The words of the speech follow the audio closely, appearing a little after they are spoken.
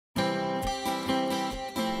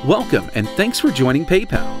Welcome and thanks for joining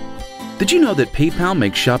PayPal. Did you know that PayPal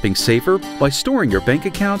makes shopping safer by storing your bank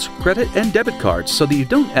accounts, credit, and debit cards so that you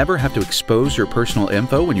don't ever have to expose your personal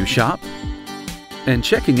info when you shop? And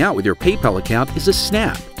checking out with your PayPal account is a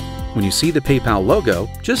snap. When you see the PayPal logo,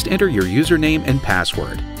 just enter your username and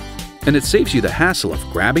password. And it saves you the hassle of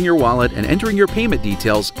grabbing your wallet and entering your payment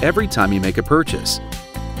details every time you make a purchase.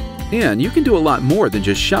 And you can do a lot more than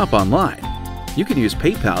just shop online. You can use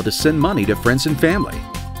PayPal to send money to friends and family,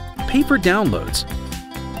 pay for downloads,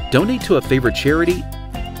 donate to a favorite charity,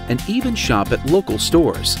 and even shop at local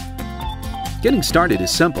stores. Getting started is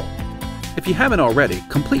simple. If you haven't already,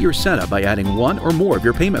 complete your setup by adding one or more of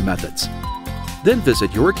your payment methods. Then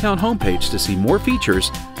visit your account homepage to see more features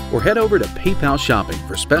or head over to PayPal Shopping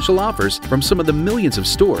for special offers from some of the millions of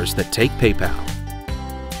stores that take PayPal.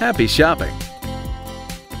 Happy shopping!